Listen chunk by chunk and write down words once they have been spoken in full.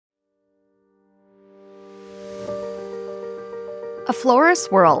A florist's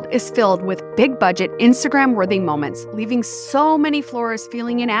world is filled with big budget, Instagram-worthy moments, leaving so many florists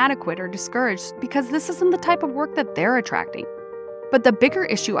feeling inadequate or discouraged because this isn't the type of work that they're attracting. But the bigger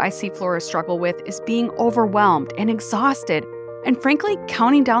issue I see florists struggle with is being overwhelmed and exhausted, and frankly,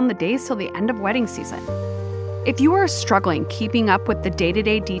 counting down the days till the end of wedding season. If you are struggling keeping up with the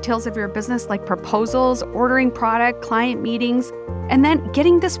day-to-day details of your business like proposals, ordering product, client meetings, and then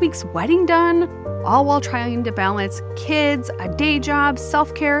getting this week's wedding done, all while trying to balance kids, a day job,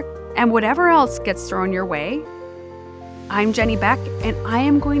 self-care, and whatever else gets thrown your way, I'm Jenny Beck, and I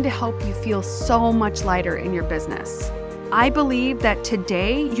am going to help you feel so much lighter in your business. I believe that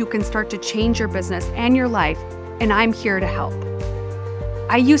today you can start to change your business and your life, and I'm here to help.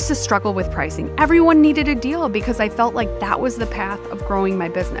 I used to struggle with pricing. Everyone needed a deal because I felt like that was the path of growing my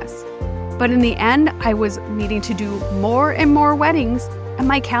business. But in the end, I was needing to do more and more weddings, and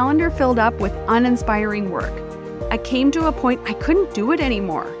my calendar filled up with uninspiring work. I came to a point I couldn't do it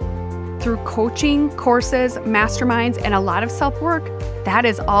anymore. Through coaching, courses, masterminds, and a lot of self-work, that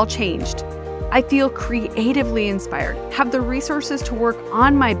has all changed. I feel creatively inspired, have the resources to work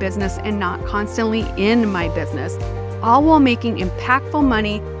on my business and not constantly in my business, all while making impactful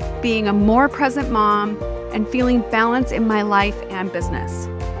money, being a more present mom, and feeling balance in my life and business.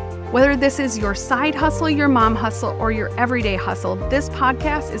 Whether this is your side hustle, your mom hustle, or your everyday hustle, this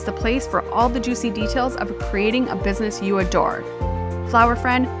podcast is the place for all the juicy details of creating a business you adore. Flower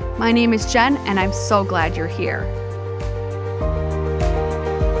friend, my name is Jen, and I'm so glad you're here.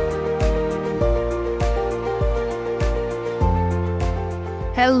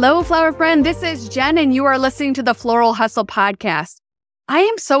 Hello, flower friend. This is Jen, and you are listening to the Floral Hustle podcast. I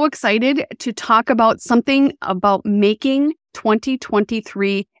am so excited to talk about something about making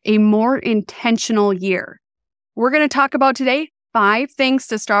 2023 a more intentional year. We're going to talk about today 5 things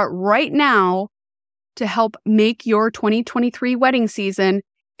to start right now to help make your 2023 wedding season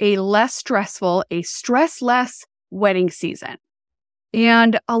a less stressful, a stress-less wedding season.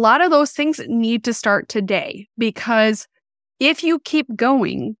 And a lot of those things need to start today because if you keep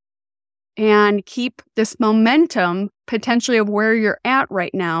going and keep this momentum potentially of where you're at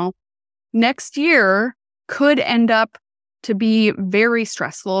right now, next year could end up to be very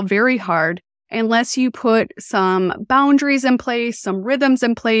stressful, very hard, unless you put some boundaries in place, some rhythms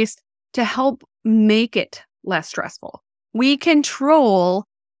in place to help make it less stressful. We control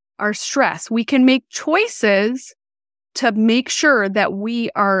our stress. We can make choices to make sure that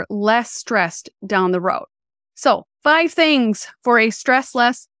we are less stressed down the road. So 5 things for a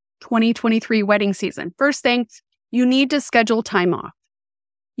stress-less 2023 wedding season. First thing, you need to schedule time off.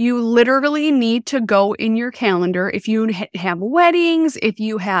 You literally need to go in your calendar. If you have weddings, if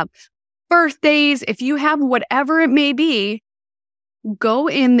you have birthdays, if you have whatever it may be, go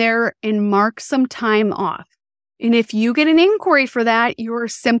in there and mark some time off. And if you get an inquiry for that, you are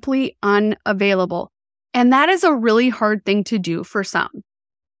simply unavailable. And that is a really hard thing to do for some.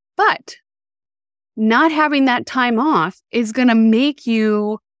 But not having that time off is going to make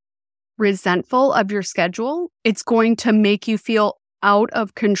you resentful of your schedule. It's going to make you feel out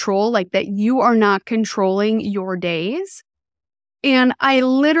of control, like that you are not controlling your days. And I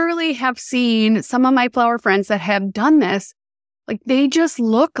literally have seen some of my flower friends that have done this, like they just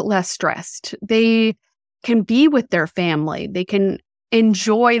look less stressed. They can be with their family. They can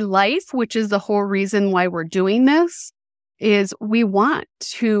enjoy life, which is the whole reason why we're doing this, is we want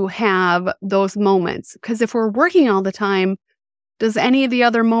to have those moments. Because if we're working all the time, does any of the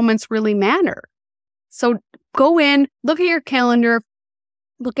other moments really matter? So go in, look at your calendar,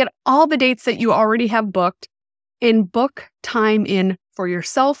 look at all the dates that you already have booked, and book time in for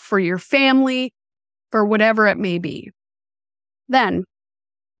yourself, for your family, for whatever it may be. Then,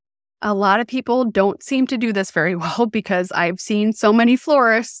 a lot of people don't seem to do this very well because I've seen so many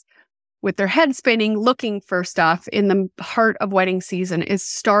florists with their head spinning looking for stuff in the heart of wedding season is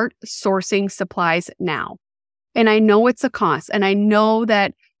start sourcing supplies now. And I know it's a cost, and I know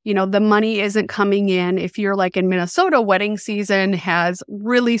that the money isn't coming in. If you're like in Minnesota, wedding season has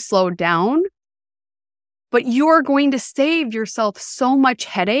really slowed down. But you are going to save yourself so much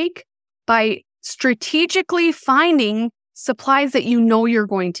headache by strategically finding supplies that you know you're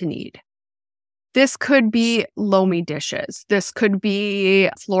going to need. This could be loamy dishes. This could be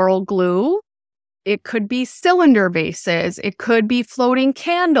floral glue. It could be cylinder vases. It could be floating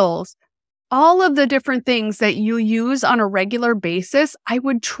candles. All of the different things that you use on a regular basis, I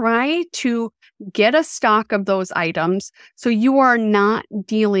would try to get a stock of those items so you are not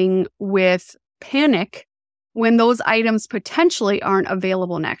dealing with panic when those items potentially aren't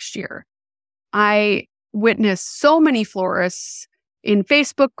available next year. I witnessed so many florists in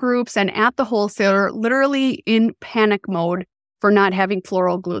Facebook groups and at the wholesaler literally in panic mode for not having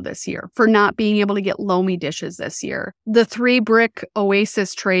floral glue this year, for not being able to get Lomi dishes this year. The 3-brick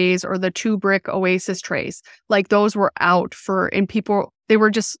Oasis trays or the 2-brick Oasis trays, like those were out and people, they were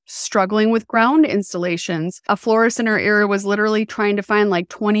just struggling with ground installations. A florist in our area was literally trying to find like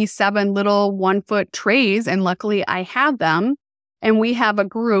 27 little 1-foot trays, and luckily I had them. And we have a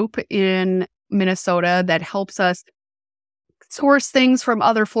group in Minnesota that helps us source things from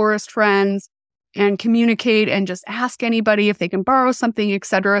other florist friends and communicate and just ask anybody if they can borrow something,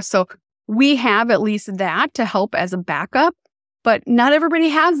 etc. So we have at least that to help as a backup, but not everybody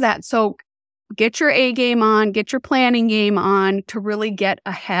has that. So get your A game on, get your planning game on to really get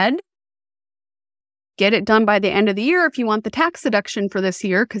ahead. Get it done by the end of the year if you want the tax deduction for this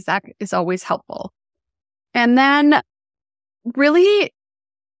year, because that is always helpful. And then really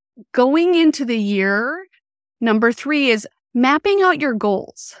going into the year, number 3 is mapping out your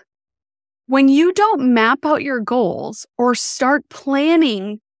goals. When you don't map out your goals or start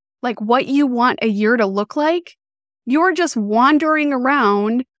planning like what you want a year to look like, you're just wandering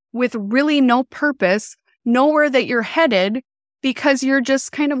around with really no purpose, nowhere that you're headed, because you're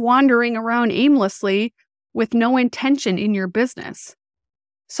just kind of wandering around aimlessly with no intention in your business.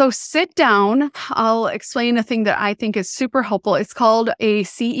 So sit down. I'll explain a thing that I think is super helpful. It's called a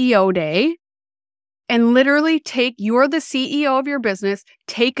CEO day. And literally you're the CEO of your business,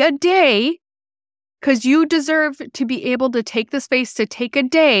 take a day, because you deserve to be able to take the space to take a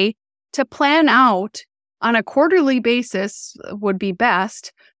day to plan out on a quarterly basis would be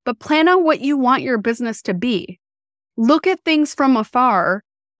best, but plan out what you want your business to be. Look at things from afar,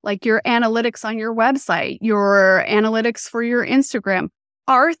 like your analytics on your website, your analytics for your Instagram.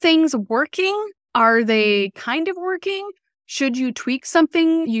 Are things working? Are they kind of working? Should you tweak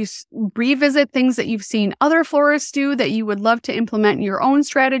something? You revisit things that you've seen other florists do that you would love to implement in your own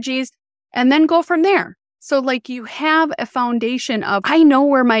strategies, and then go from there. So like you have a foundation of, I know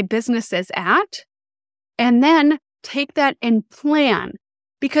where my business is at, and then take that and plan,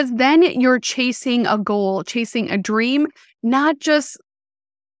 because then you're chasing a goal, chasing a dream, not just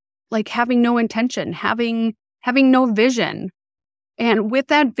like having no intention, having no vision. And with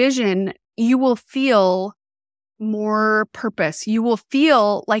that vision, you will feel more purpose. You will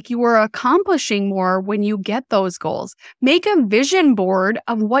feel like you are accomplishing more when you get those goals. Make a vision board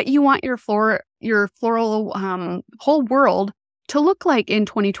of what you want your floral whole world to look like in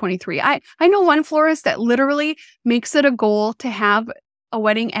 2023. I know one florist that literally makes it a goal to have a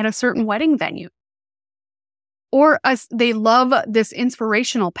wedding at a certain wedding venue. Or they love this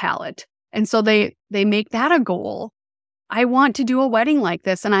inspirational palette. And so they make that a goal. I want to do a wedding like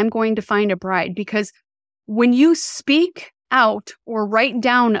this, and I'm going to find a bride. Because when you speak out or write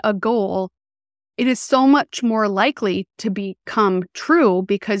down a goal, it is so much more likely to become true,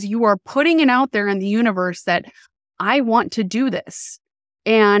 because you are putting it out there in the universe that I want to do this.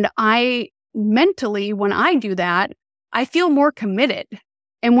 And I mentally, when I do that, I feel more committed.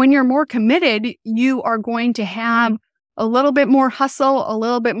 And when you're more committed, you are going to have a little bit more hustle, a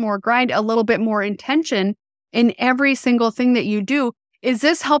little bit more grind, a little bit more intention in every single thing that you do. Is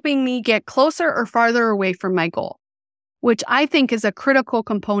this helping me get closer or farther away from my goal? Which I think is a critical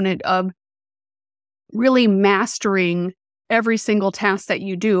component of really mastering every single task that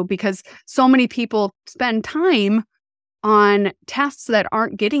you do, because so many people spend time on tasks that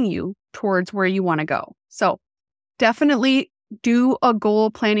aren't getting you towards where you want to go. So definitely do a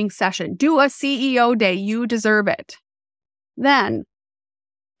goal planning session. Do a CEO day. You deserve it. Then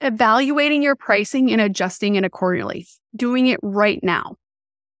evaluating your pricing and adjusting it accordingly. Doing it right now.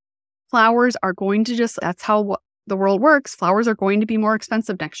 Flowers are going to that's how the world works. Flowers are going to be more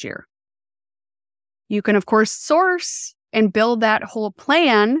expensive next year. You can, of course, source and build that whole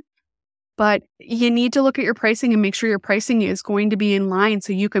plan, but you need to look at your pricing and make sure your pricing is going to be in line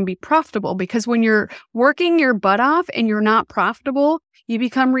so you can be profitable. Because when you're working your butt off and you're not profitable, you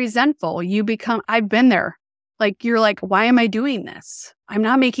become resentful. I've been there. Like, you're like, why am I doing this? I'm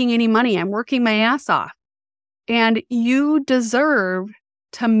not making any money. I'm working my ass off. And you deserve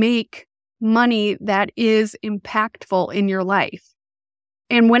to make money that is impactful in your life.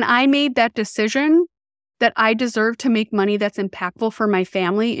 And when I made that decision that I deserve to make money that's impactful for my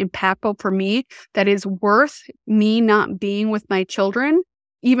family, impactful for me, that is worth me not being with my children,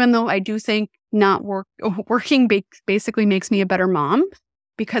 even though I do think working basically makes me a better mom,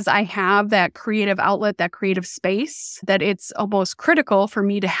 because I have that creative outlet, that creative space, that it's almost critical for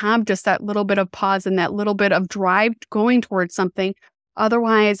me to have just that little bit of pause and that little bit of drive going towards something.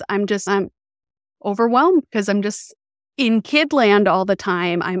 Otherwise, I'm overwhelmed because I'm just in kid land all the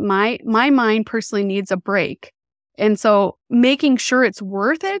time. My mind personally needs a break. And so making sure it's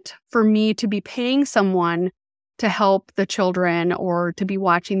worth it for me to be paying someone to help the children or to be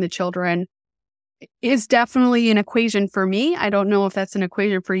watching the children is definitely an equation for me. I don't know if that's an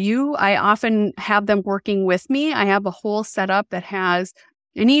equation for you. I often have them working with me. I have a whole setup that has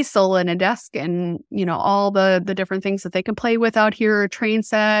an easel and a desk and, all the different things that they can play with out here, a train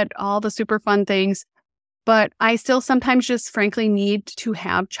set, all the super fun things. But I still sometimes just frankly need to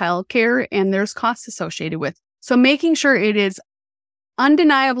have childcare, and there's costs associated with. So making sure it is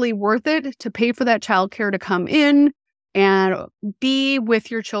undeniably worth it to pay for that childcare to come in and be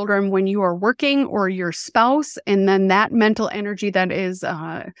with your children when you are working, or your spouse, and then that mental energy that is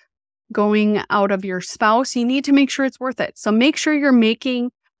going out of your spouse, you need to make sure it's worth it. So make sure you're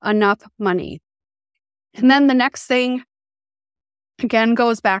making enough money. And then the next thing, again,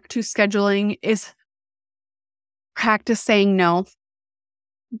 goes back to scheduling, is practice saying no.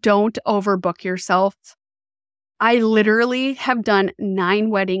 Don't overbook yourself. I literally have done 9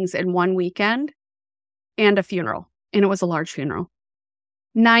 weddings in one weekend and a funeral, and it was a large funeral.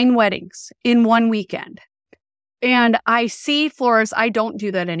 9 weddings in one weekend. And I see florists, I don't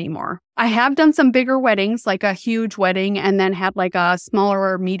do that anymore. I have done some bigger weddings, like a huge wedding, and then had like a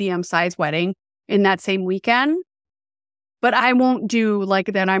smaller or medium-sized wedding in that same weekend. But I won't do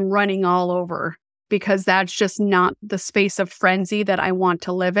like that I'm running all over, because that's just not the space of frenzy that I want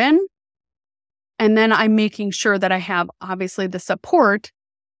to live in. And then I'm making sure that I have obviously the support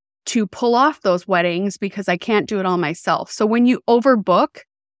to pull off those weddings, because I can't do it all myself. So when you overbook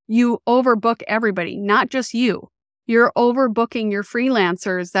everybody, not just you. You're overbooking your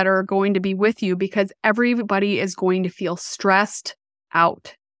freelancers that are going to be with you, because everybody is going to feel stressed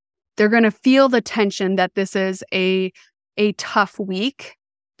out. They're going to feel the tension that this is a tough week.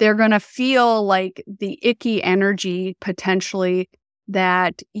 They're going to feel like the icky energy potentially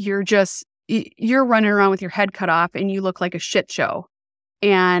that you're running around with your head cut off and you look like a shit show.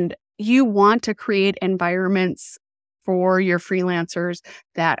 And you want to create environments for your freelancers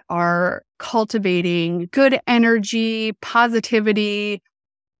that are cultivating good energy, positivity,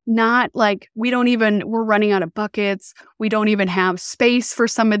 not like we're running out of buckets. We don't even have space for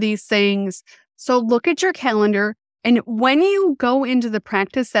some of these things. So look at your calendar. And when you go into the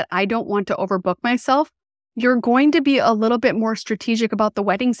practice that I don't want to overbook myself, you're going to be a little bit more strategic about the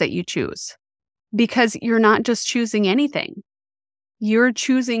weddings that you choose, because you're not just choosing anything. You're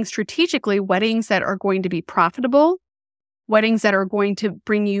choosing strategically weddings that are going to be profitable, weddings that are going to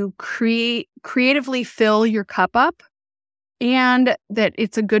bring you creatively fill your cup up, and that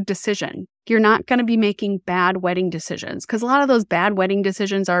it's a good decision. You're not going to be making bad wedding decisions, because a lot of those bad wedding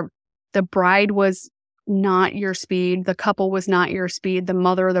decisions are the bride was not your speed, the couple was not your speed, the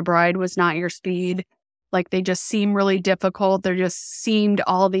mother of the bride was not your speed. Like they just seem really difficult. There just seemed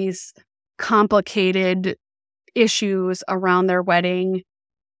all these complicated issues around their wedding.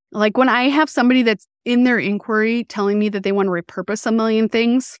 Like when I have somebody that's in their inquiry telling me that they want to repurpose a million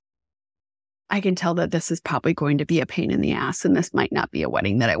things, I can tell that this is probably going to be a pain in the ass, and this might not be a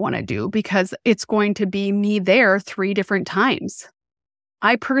wedding that I want to do, because it's going to be me there 3 different times.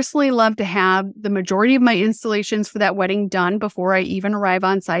 I personally love to have the majority of my installations for that wedding done before I even arrive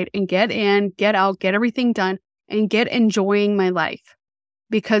on site, and get in, get out, get everything done, and get enjoying my life.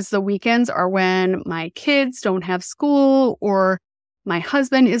 Because the weekends are when my kids don't have school or my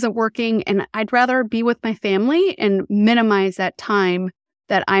husband isn't working, and I'd rather be with my family and minimize that time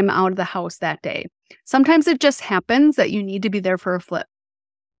that I'm out of the house that day. Sometimes it just happens that you need to be there for a flip.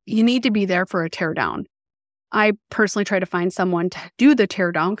 You need to be there for a teardown. I personally try to find someone to do the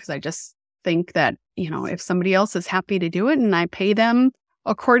teardown, because I just think that, if somebody else is happy to do it and I pay them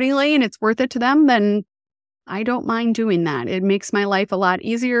accordingly and it's worth it to them, then I don't mind doing that. It makes my life a lot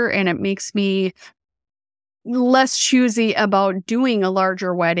easier, and it makes me less choosy about doing a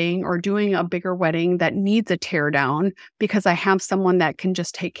larger wedding or doing a bigger wedding that needs a teardown, because I have someone that can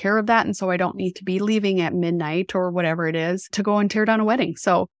just take care of that. And so I don't need to be leaving at midnight or whatever it is to go and tear down a wedding.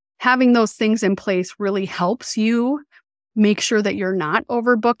 So having those things in place really helps you make sure that you're not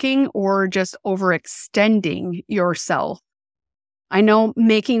overbooking or just overextending yourself. I know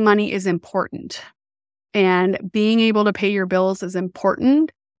making money is important, and being able to pay your bills is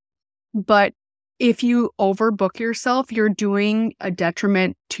important, but if you overbook yourself, you're doing a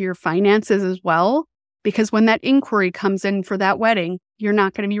detriment to your finances as well, because when that inquiry comes in for that wedding, you're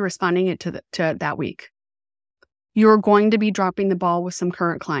not going to be responding to that week. You're going to be dropping the ball with some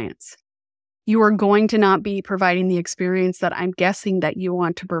current clients. You are going to not be providing the experience that I'm guessing that you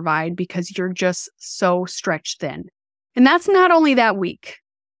want to provide, because you're just so stretched thin. And that's not only that week.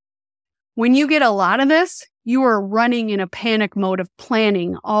 When you get a lot of this, you are running in a panic mode of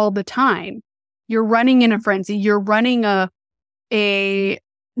planning all the time. You're running in a frenzy. You're running a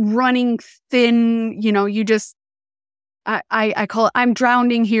running thin, I call it, I'm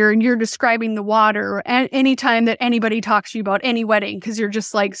drowning here and you're describing the water anytime that anybody talks to you about any wedding, because you're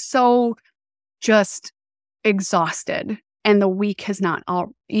just like so just exhausted and the week has not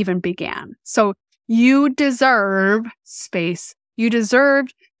even began. So you deserve space. You deserve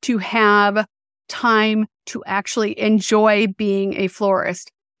to have time to actually enjoy being a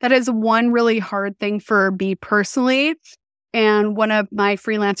florist. That is one really hard thing for me personally. And one of my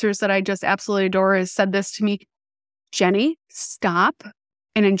freelancers that I just absolutely adore has said this to me: Jenny, stop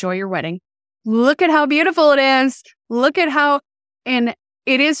and enjoy your wedding. Look at how beautiful it is. Look at how, and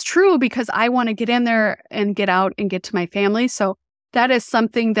it is true, because I want to get in there and get out and get to my family. So that is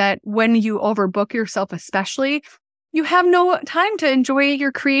something that when you overbook yourself, especially, you have no time to enjoy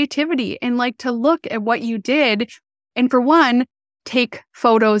your creativity and like to look at what you did. And for one, take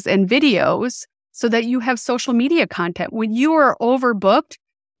photos and videos so that you have social media content. When you are overbooked,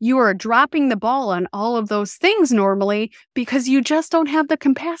 you are dropping the ball on all of those things normally because you just don't have the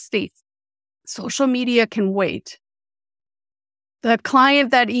capacity. Social media can wait. The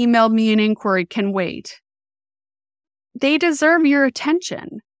client that emailed me an inquiry can wait. They deserve your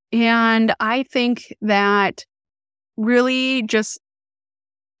attention. And I think that really just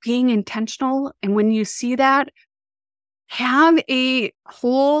being intentional, and when you see that, have a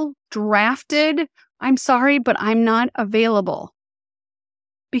whole drafted, I'm sorry, but I'm not available.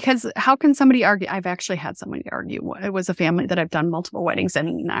 Because how can somebody argue? I've actually had somebody argue. It was a family that I've done multiple weddings,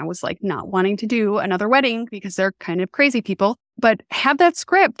 and I was like not wanting to do another wedding because they're kind of crazy people. But have that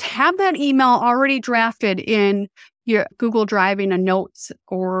script, have that email already drafted in your Google Drive in a notes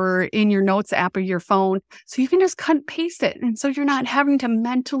or in your notes app of your phone, so you can just cut and paste it. And so you're not having to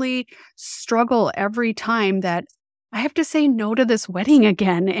mentally struggle every time that I have to say no to this wedding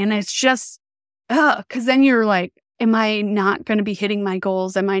again. And it's just, because then you're like, am I not going to be hitting my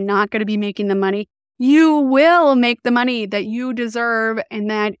goals? Am I not going to be making the money? You will make the money that you deserve and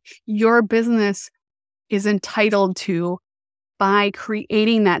that your business is entitled to by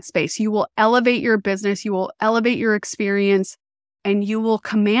creating that space. You will elevate your business, you will elevate your experience, and you will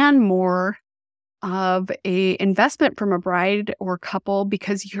command more of a investment from a bride or couple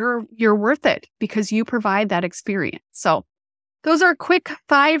because you're worth it, because you provide that experience. So those are quick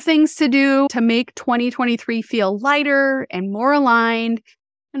 5 things to do to make 2023 feel lighter and more aligned.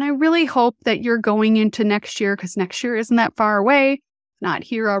 And I really hope that you're going into next year, because next year isn't that far away, not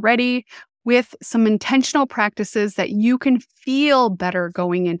here already, with some intentional practices that you can feel better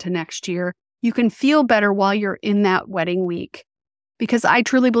going into next year. You can feel better while you're in that wedding week, because I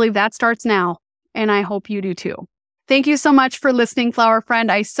truly believe that starts now. And I hope you do too. Thank you so much for listening, Flower Friend.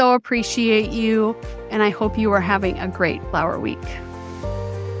 I so appreciate you, and I hope you are having a great Flower Week.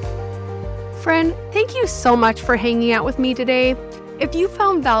 Friend, thank you so much for hanging out with me today. If you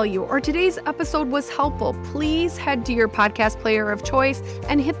found value or today's episode was helpful, please head to your podcast player of choice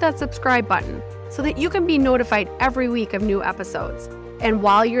and hit that subscribe button so that you can be notified every week of new episodes. And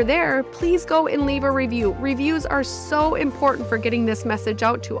while you're there, please go and leave a review. Reviews are so important for getting this message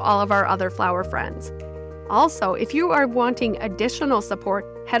out to all of our other flower friends. Also, if you are wanting additional support,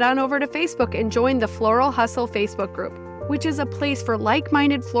 head on over to Facebook and join the Floral Hustle Facebook group, which is a place for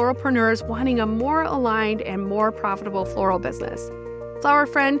like-minded floralpreneurs wanting a more aligned and more profitable floral business. Flower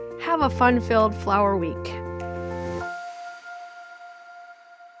friend, have a fun-filled flower week.